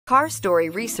Car Story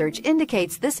research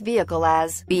indicates this vehicle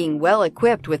as being well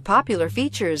equipped with popular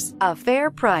features, a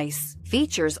fair price.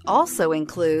 Features also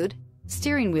include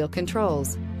steering wheel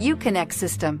controls, Uconnect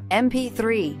system,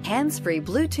 MP3, hands-free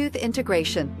Bluetooth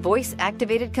integration,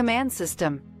 voice-activated command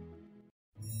system.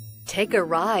 Take a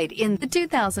ride in the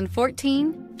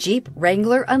 2014 Jeep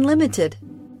Wrangler Unlimited.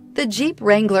 The Jeep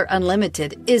Wrangler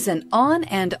Unlimited is an on-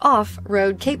 and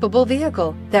off-road capable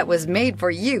vehicle that was made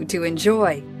for you to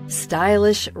enjoy.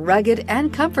 Stylish, rugged,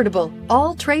 and comfortable,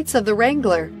 all traits of the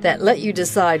Wrangler that let you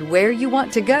decide where you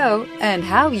want to go and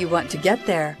how you want to get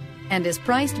there, and is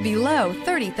priced below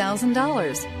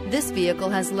 $30,000. This vehicle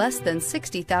has less than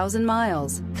 60,000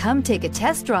 miles. Come take a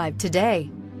test drive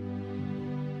today.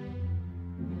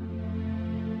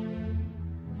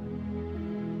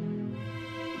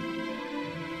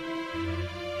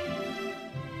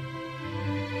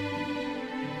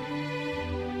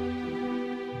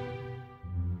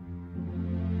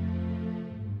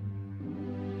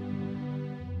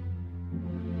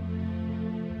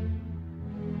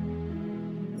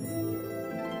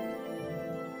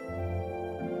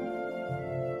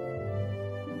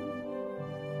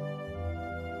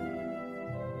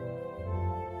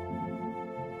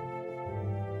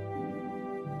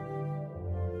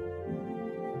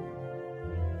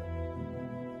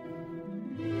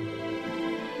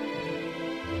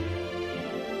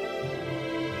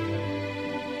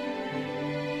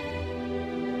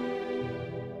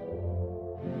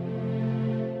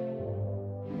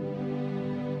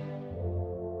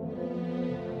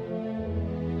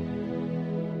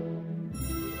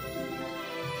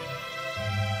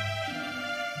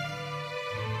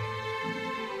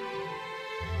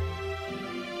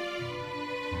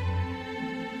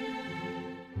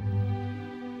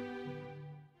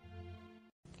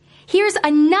 Here's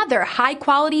another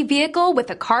high-quality vehicle with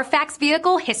a Carfax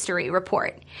Vehicle History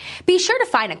Report. Be sure to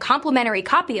find a complimentary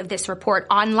copy of this report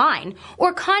online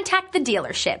or contact the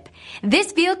dealership.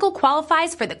 This vehicle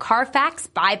qualifies for the Carfax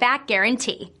Buyback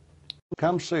Guarantee.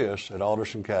 Come see us at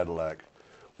Alderson Cadillac.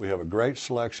 We have a great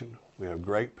selection. We have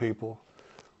great people.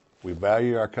 We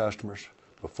value our customers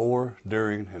before,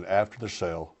 during, and after the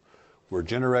sale. We're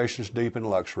generations deep in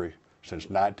luxury since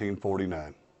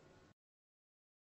 1949.